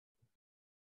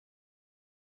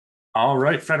All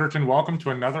right, Fredericton, welcome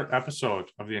to another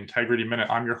episode of the Integrity Minute.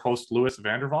 I'm your host, Louis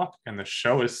Vandervalk, and the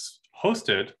show is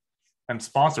hosted and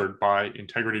sponsored by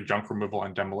Integrity Junk Removal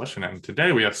and Demolition. And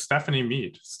today we have Stephanie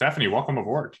Mead. Stephanie, welcome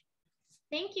aboard.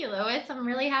 Thank you, Louis. I'm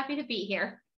really happy to be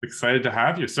here. Excited to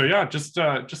have you. So yeah, just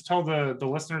tell the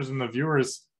listeners and the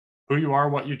viewers who you are,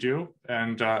 what you do,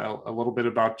 and a little bit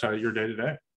about your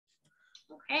day-to-day.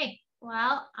 Okay,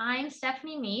 well, I'm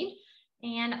Stephanie Mead,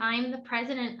 and I'm the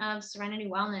president of Serenity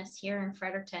Wellness here in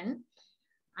Fredericton.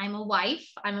 I'm a wife,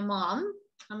 I'm a mom,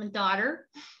 I'm a daughter.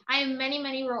 I have many,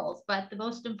 many roles, but the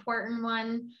most important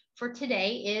one for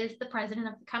today is the president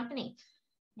of the company.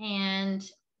 And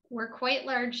we're quite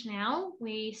large now.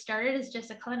 We started as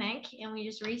just a clinic, and we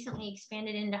just recently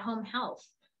expanded into home health.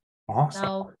 Awesome.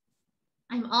 So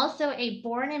I'm also a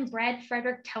born and bred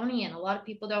Frederictonian. A lot of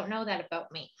people don't know that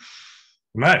about me.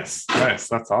 Nice. That's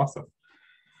awesome.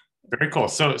 Very cool.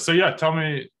 So yeah,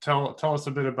 tell us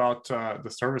a bit about the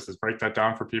services. Break that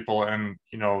down for people, and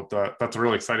that's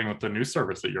really exciting with the new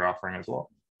service that you're offering as well.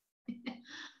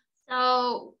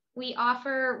 So we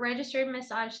offer registered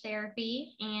massage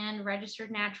therapy and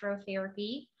registered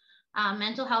naturotherapy,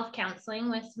 mental health counseling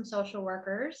with some social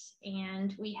workers,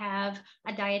 and we have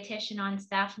a dietitian on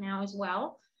staff now as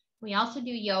well. We also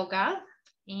do yoga,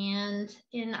 and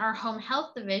in our home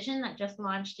health division that just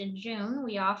launched in June,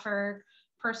 we offer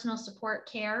personal support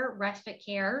care, respite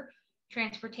care,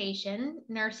 transportation,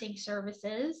 nursing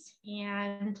services,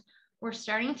 and we're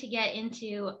starting to get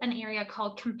into an area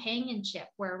called companionship,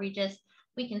 where we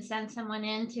can send someone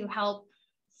in to help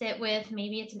sit with,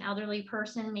 maybe it's an elderly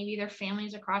person, maybe their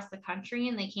family's across the country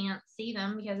and they can't see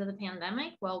them because of the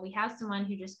pandemic. Well, we have someone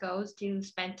who just goes to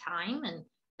spend time, and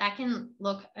that can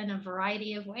look in a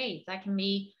variety of ways. That can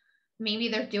be maybe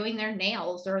they're doing their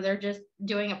nails, or they're just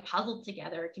doing a puzzle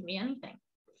together. It can be anything.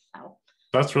 So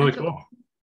that's really cool.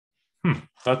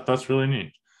 That's really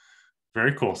neat.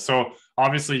 Very cool. So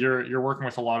obviously you're working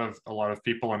with a lot of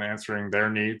people and answering their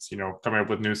needs, coming up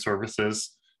with new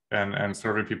services and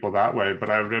serving people that way. But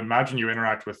I would imagine you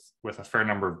interact with a fair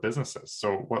number of businesses.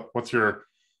 So what's your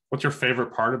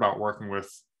favorite part about working with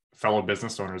fellow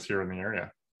business owners here in the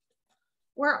area?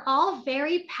 We're all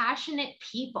very passionate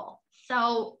people.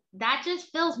 So that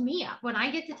just fills me up. When I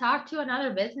get to talk to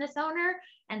another business owner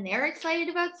and they're excited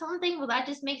about something, well, that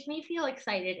just makes me feel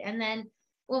excited. And then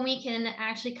when we can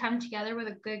actually come together with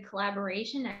a good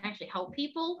collaboration and actually help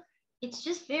people, it's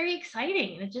just very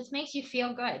exciting. And it just makes you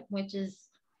feel good, which is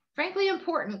frankly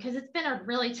important because it's been a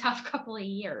really tough couple of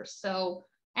years. So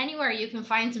anywhere you can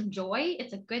find some joy,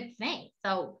 it's a good thing.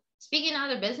 So speaking to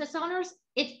other business owners,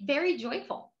 it's very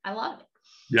joyful. I love it.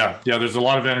 Yeah. There's a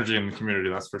lot of energy in the community,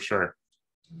 that's for sure.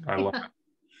 I love it.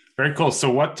 Very cool. So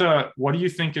what do you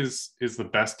think is the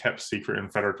best kept secret in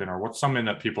Fredericton, or what's something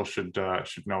that people should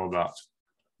know about?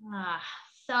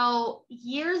 So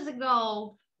years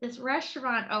ago, this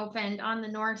restaurant opened on the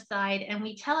north side, and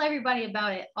we tell everybody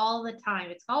about it all the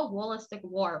time. It's called Woollistic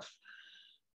Wharf,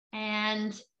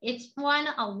 and it's won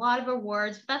a lot of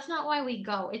awards, but that's not why we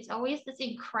go. It's always this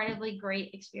incredibly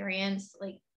great experience.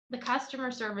 Like, the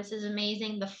customer service is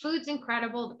amazing. The food's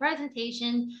incredible. The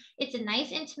presentation, it's a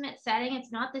nice intimate setting.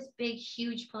 It's not this big,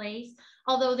 huge place.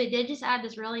 Although they did just add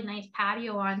this really nice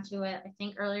patio onto it, I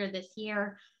think earlier this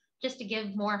year, just to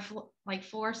give more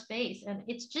floor space. And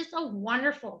it's just a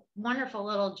wonderful, wonderful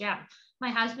little gem. My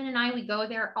husband and I, we go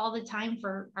there all the time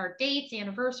for our dates,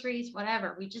 anniversaries,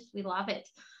 whatever. We love it.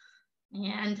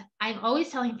 And I'm always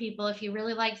telling people, if you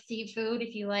really like seafood,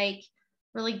 if you like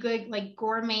really good like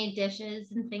gourmet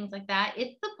dishes and things like that,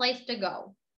 it's the place to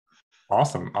go.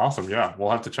 Awesome. Yeah, we'll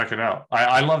have to check it out.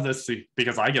 I love this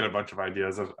because I get a bunch of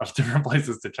ideas of different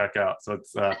places to check out. So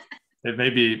it's it may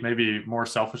be more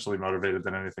selfishly motivated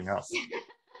than anything else.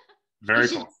 Very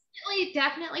cool.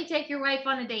 Definitely take your wife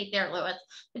on a date there, Louis.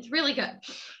 It's really good.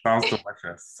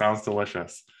 Sounds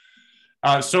delicious.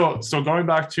 So going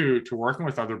back to working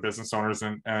with other business owners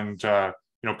and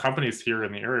companies here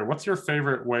in the area, what's your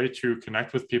favorite way to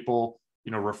connect with people?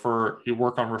 You work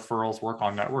on referrals, work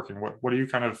on networking.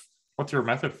 What's your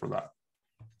method for that?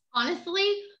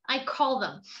 Honestly, I call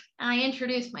them and I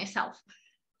introduce myself.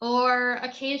 Or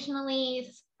occasionally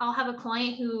I'll have a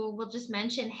client who will just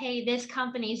mention, hey, this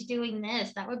company's doing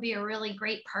this. That would be a really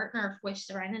great partner with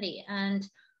Serenity. And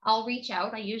I'll reach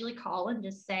out. I usually call and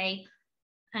just say,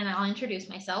 and I'll introduce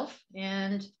myself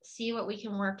and see what we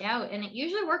can work out. And it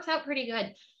usually works out pretty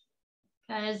good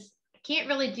because I can't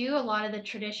really do a lot of the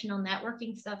traditional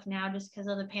networking stuff now just because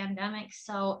of the pandemic.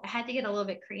 So I had to get a little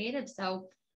bit creative. So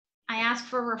I ask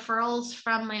for referrals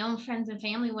from my own friends and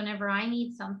family whenever I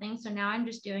need something. So now I'm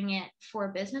just doing it for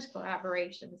business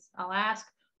collaborations. I'll ask,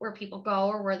 where people go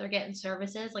or where they're getting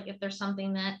services. Like if there's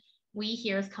something that we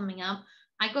hear is coming up,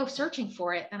 I go searching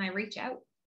for it and I reach out.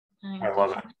 I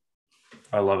love it.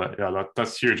 I love it. Yeah,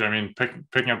 that's huge. I mean,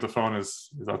 picking up the phone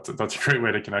that's a great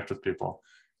way to connect with people.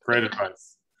 Great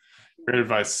advice. Great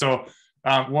advice. So,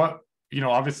 what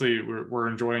obviously we're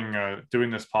enjoying doing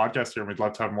this podcast here, and we'd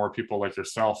love to have more people like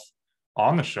yourself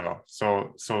on the show.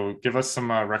 So give us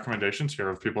some recommendations here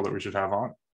of people that we should have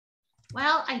on.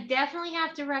 Well, I definitely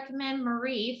have to recommend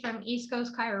Marie from East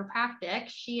Coast Chiropractic.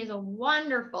 She is a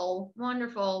wonderful,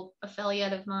 wonderful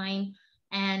affiliate of mine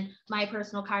and my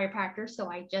personal chiropractor, so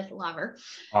I just love her.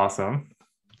 Awesome.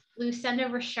 Lucinda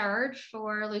Richard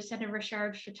for Lucinda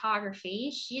Richard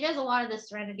Photography. She does a lot of the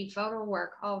Serenity photo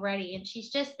work already, and she's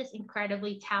just this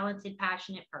incredibly talented,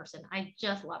 passionate person. I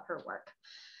just love her work.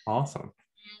 Awesome.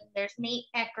 And there's Nate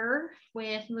Ecker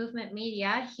with Movement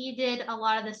Media. He did a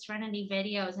lot of the Serenity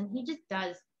videos, and he just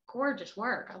does gorgeous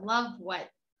work. I love what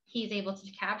he's able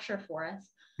to capture for us.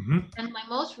 Mm-hmm. And my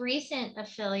most recent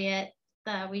affiliate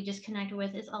that we just connected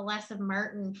with is Alessa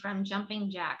Martin from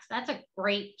Jumping Jacks. That's a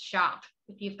great shop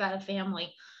if you've got a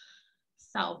family.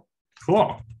 So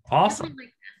cool. Awesome.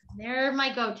 They're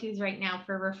my go-tos right now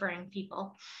for referring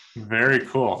people. Very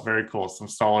cool. Very cool. Some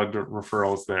solid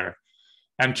referrals there.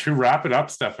 And to wrap it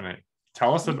up, Stephanie,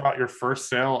 tell us about your first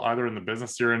sale, either in the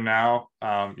business you're in now.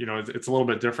 It's a little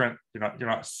bit different. You're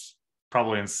not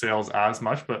probably in sales as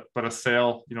much, but a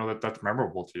sale, that's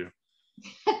memorable to you.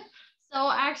 So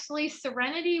actually,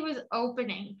 Serenity was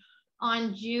opening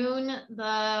on June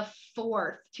the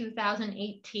 4th,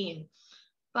 2018.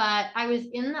 But I was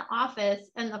in the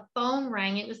office and the phone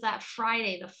rang. It was that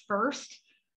Friday, the 1st.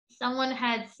 Someone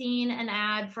had seen an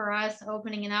ad for us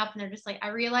opening it up, and they're just like, I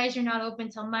realize you're not open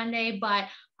till Monday, but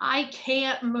I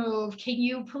can't move. Can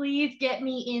you please get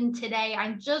me in today?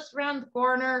 I'm just around the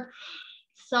corner.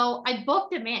 So I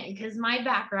booked him in because my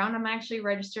background, I'm actually a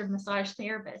registered massage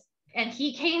therapist. And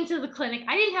he came to the clinic.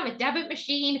 I didn't have a debit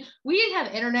machine. We didn't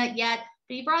have internet yet,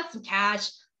 but he brought some cash,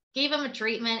 gave him a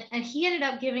treatment, and he ended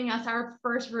up giving us our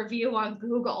first review on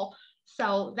Google.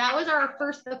 So that was our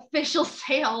first official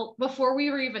sale before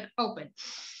we were even open.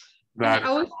 That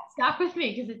always stuck with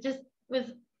me because it just was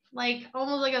like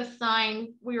almost like a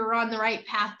sign we were on the right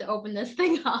path to open this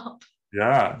thing up.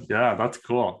 Yeah, that's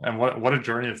cool. And what a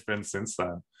journey it's been since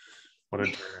then. What a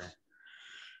journey.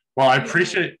 Well, I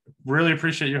really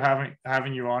appreciate you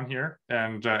having you on here,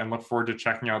 and look forward to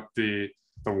checking out the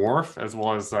wharf as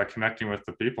well as connecting with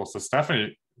the people. So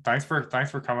Stephanie, thanks for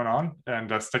coming on,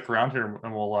 and stick around here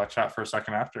and we'll chat for a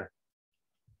second after.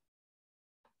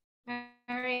 All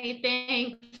right,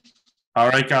 thanks. All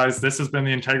right, guys, this has been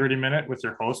the Integrity Minute with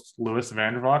your host, Louis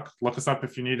Vandervalk. Look us up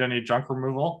if you need any junk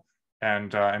removal,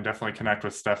 and definitely connect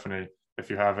with Stephanie if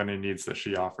you have any needs that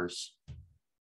she offers.